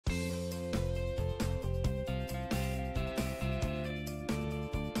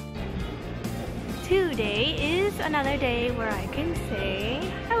today is another day where I can say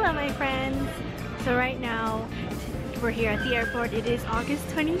hello, my friends. So right now, we're here at the airport. It is August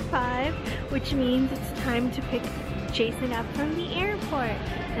 25, which means it's time to pick Jason up from the airport.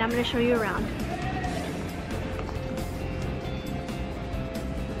 And I'm gonna show you around.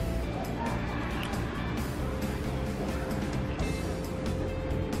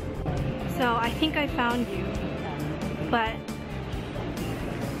 So I think I found you, but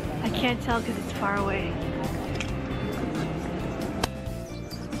I can't tell because it's far away.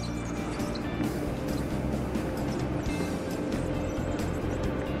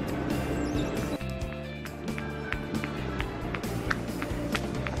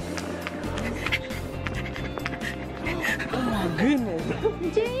 Oh my goodness!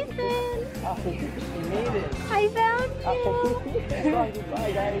 Jason! You made it! I found you!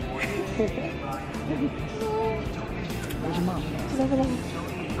 Bye guys! Where's your mom? She's over there.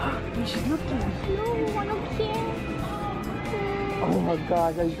 She's looking! No, I don't care. Oh my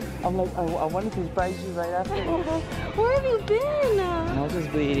gosh, I'm like, I wanted to surprise you right after. Where have you been? My nose is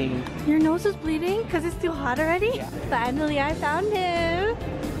bleeding. Your nose is bleeding? Because it's too hot already? Yeah. Finally, I found him.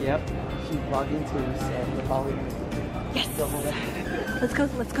 Yep. She's vlogging too, so we're probably... Yes! Let's go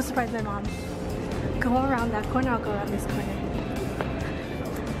surprise my mom. Go around that corner, I'll go around this corner.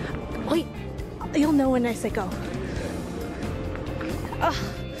 Wait! You'll know when I say go. Ugh,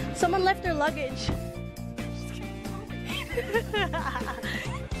 someone left their luggage.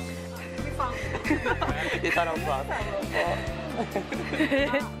 They thought I was wrong.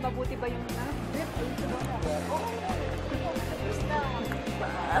 Mabuti ba yung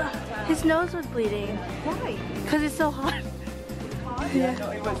His nose was bleeding. Why? Because it's so hot. Yeah,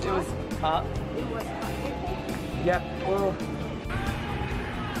 no, it was hot. Yeah, well.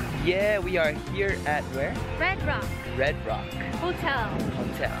 Yeah, we are here at where? Red Rock Red Rock Hotel.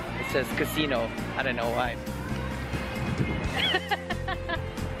 Hotel. It says casino. I don't know why.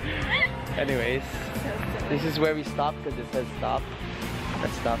 Anyways, this is where we stop because it says stop.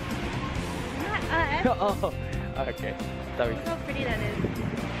 Let's stop. Oh, okay. Sorry. Look how pretty that is.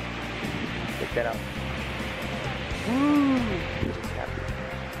 Check that out. Woo!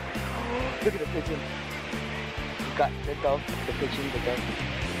 Look at the pigeon. Let go. The pigeon, the dove.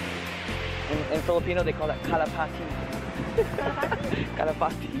 In Filipino, they call it kalapati.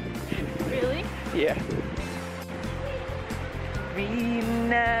 Kalapati. Really? Yeah.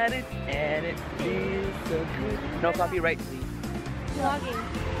 Reunited and it feels so good. No copyright, please. Vlogging.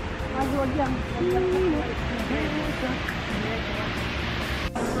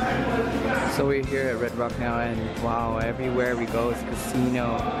 So we're here at Red Rock now, and wow, everywhere we go is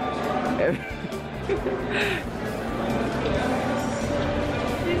casino.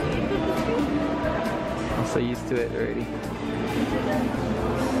 I'm so used to it already.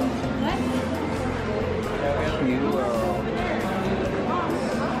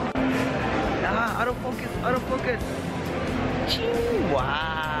 Out of focus, out of focus.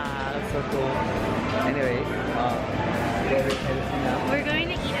 Wow, so cool. Anyways, We're going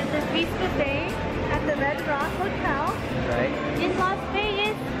to eat at the Feast Buffet at the Red Rock Hotel right? in Las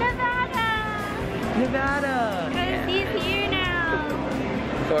Vegas, Nevada. Nevada. Because he's here now.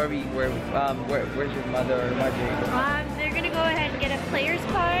 So are we? Where's your mother or Marjorie? They're gonna go ahead and get a player's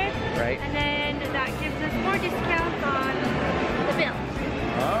card, Right. and then that gives us more discounts on the bill.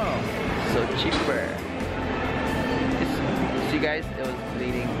 Oh, so cheaper. See guys, it was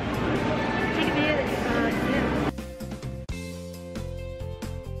bleeding. Take a video.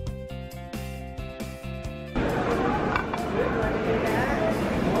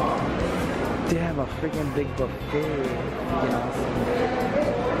 Damn, a freaking big buffet. Freaking awesome.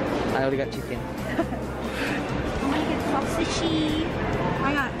 I only got chicken. I get sausage.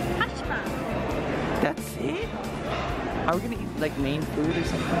 I got hash brown. That's it? Are we gonna eat like main food or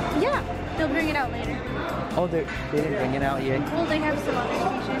something? Yeah, they'll bring it out later. Oh, they didn't bring it out yet. Well, they have some other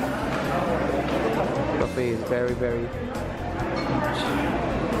stations. Buffet is very, very huge.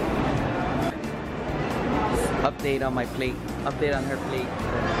 Update on my plate. Update on her plate.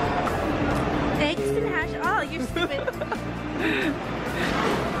 Eggs and hash. Oh, you're stupid.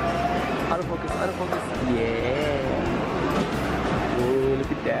 Out of focus, out of focus. Yeah. Oh,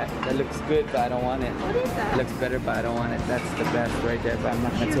 look at that. That looks good, but I don't want it. What is that? It looks better, but I don't want it. That's the best right there, but I'm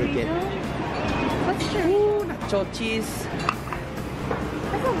not gonna take it. What's chorizo? Nacho cheese.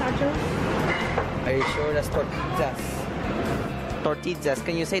 That's not nacho. Are you sure that's tortillas? Tortillas.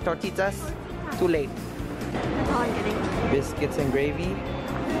 Can you say tortillas? Too late. That's all I'm getting. Biscuits and gravy.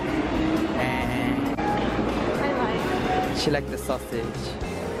 And I like. she liked the sausage.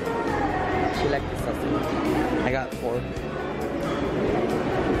 She liked the sausage. I got 4.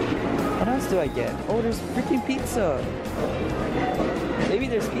 What else do I get? Oh, there's freaking pizza. Maybe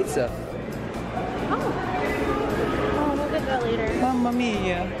there's pizza. Oh, we'll get that later. Mamma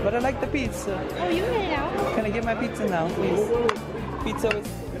mia. But I like the pizza. Oh, you can get it out. Can I get my pizza now, please?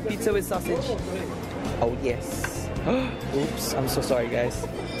 Pizza with sausage. Oh, yes. Oops. I'm so sorry, guys.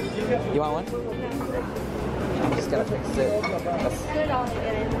 You want one? No. I'm just gonna fix it. Put it all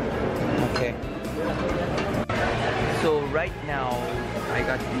together. Okay. So right now, I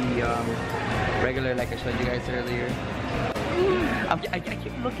got the regular, like I showed you guys earlier. I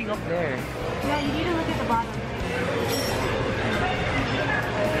keep looking up there. Yeah, you need to look at the bottom.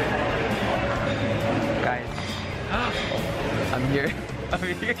 Guys, I'm here. I'm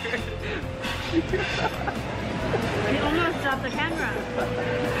here. You almost dropped the camera.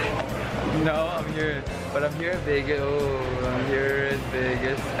 No, I'm here. But I'm here in Vegas. Oh, I'm here in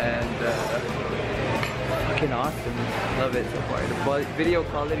Vegas and fucking awesome. Love it so far. The video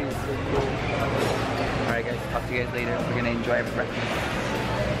quality is so cool. Alright guys, talk to you guys later. We're gonna enjoy our breakfast.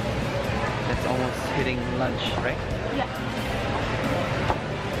 It's almost hitting lunch, right? Yeah.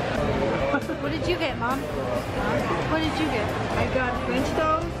 What did you get, Mom? What did you get? I got French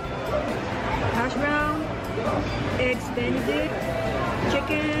toast, hash brown, eggs Benedict,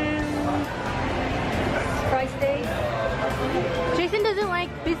 chicken, fried steak. Jason doesn't like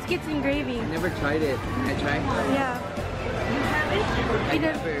biscuits and gravy. I never tried it. Can I try? Yeah. You have it? I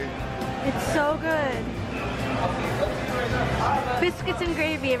never. It's so good. Biscuits and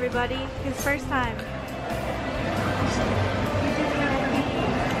gravy, everybody. His first time.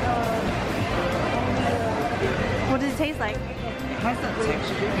 What does it taste like? It has that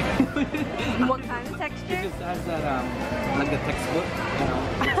texture. What kind of It texture? just has that, like the textbook, you know.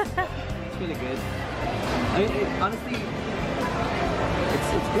 It's really good. I mean, honestly,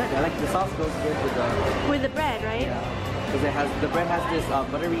 it's good. I like the sauce goes good with the With the bread, right? because the bread has this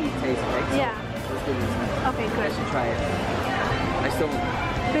buttery taste, right? So Yeah. it's good. Okay, I good. should try it. I still.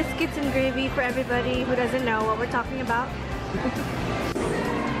 Biscuits and gravy for everybody who doesn't know what we're talking about.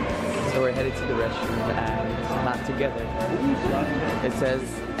 So we're headed to the restroom and not together. It says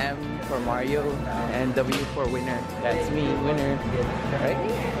M for Mario and W for winner. That's me, winner. Right?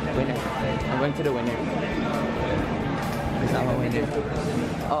 Winner. I'm going to the winner. I'm a winner.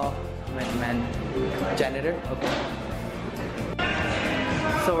 Oh, man. Janitor? Okay.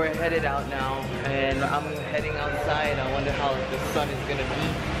 So we're headed out now and I'm heading outside. I wonder how the sun is gonna be.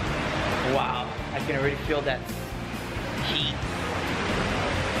 Wow, I can already feel that heat.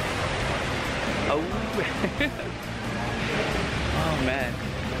 Oh. Oh man.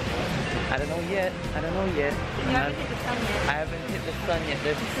 I don't know yet. I don't know yet. You haven't hit the sun yet. I haven't hit the sun yet.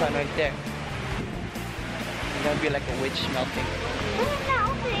 There's the sun right there. It's gonna be like a witch melting.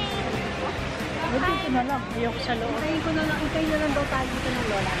 Dito na lang. Ayoko sa loob. Hintayin na lang daw tayo dito ng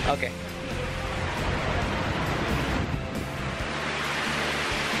lola. Okay.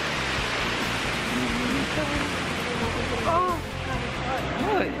 Oh!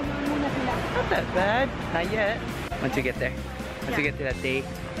 Oh, not that bad. Not yet. Once you get there. Once you get to that day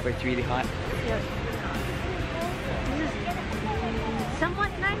where it's really hot. Yes. This is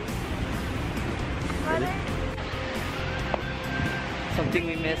somewhat nice. Really? Something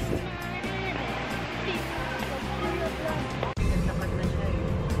we missed.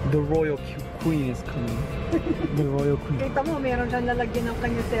 The royal queen is coming. The royal queen. Kita mo, meron siyang lalagyan ng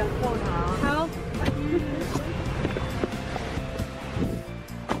kanyang cellphone, ha? How?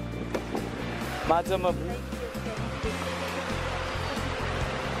 Madam.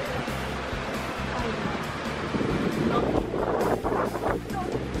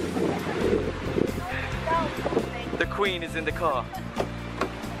 The queen is in the car.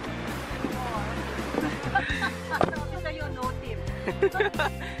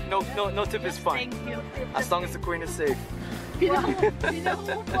 No tip is fine. Thank you. As long as the queen is safe.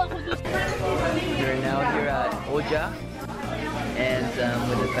 Pinakupo ako doon. We're now here at Oja and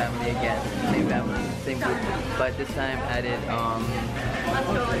with the family again. Same family, same group. But this time added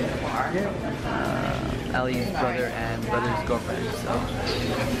Ali's brother and brother's girlfriend. So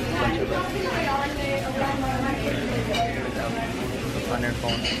bunch of us. On her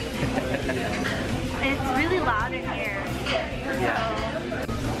phone. It's really loud in here. Yeah.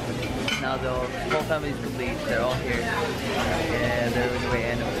 Now the whole family is complete. They're all here. And they're on the way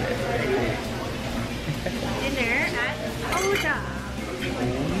in over there. Dinner at Oja.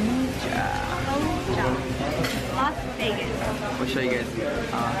 Oja. Las Vegas. We'll show you guys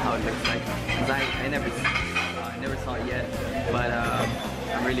how it looks like. 'Cause I never saw it yet, but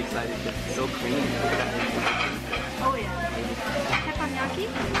I'm really excited. It's so clean. Oh yeah. Teppanyaki.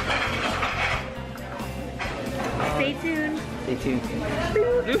 Stay tuned. Stay tuned.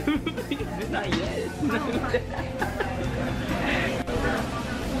 Not yet.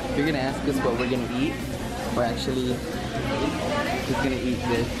 You're gonna ask us what we're gonna eat, or actually, who's gonna eat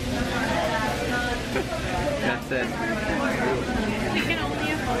this? That's it. We can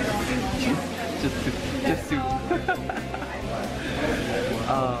only afford Just soup.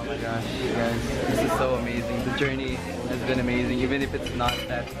 Oh my gosh, guys, this is so amazing. The journey has been amazing, even if it's not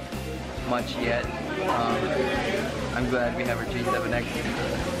that much yet. I'm glad we have our J7X.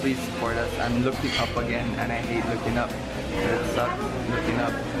 Please support us. I'm looking up again, and I hate looking up. It sucks looking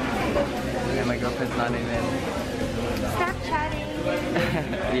up. And my girlfriend's not even. Stop chatting.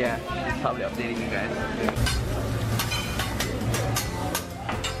 Yeah, she's probably updating you guys.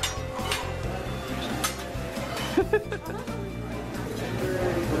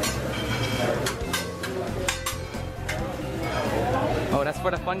 Oh, that's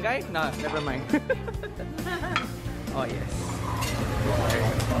for the fun guy? No, never mind. Oh, yes. There you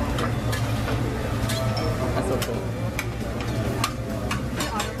go. That's so cool.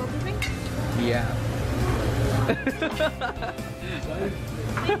 Audible moving? Yeah.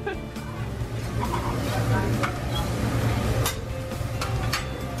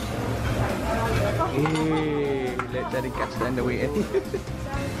 Hey, let it catch in the way.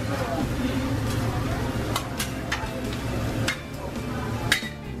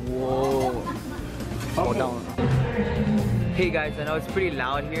 Whoa. Oh, down. Hey guys, I know it's pretty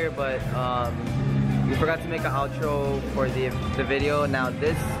loud here, but we forgot to make an outro for the video. Now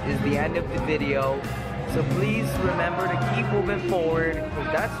this is the end of the video, so please remember to keep moving forward,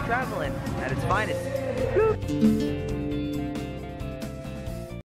 because that's traveling at its finest. Bloop.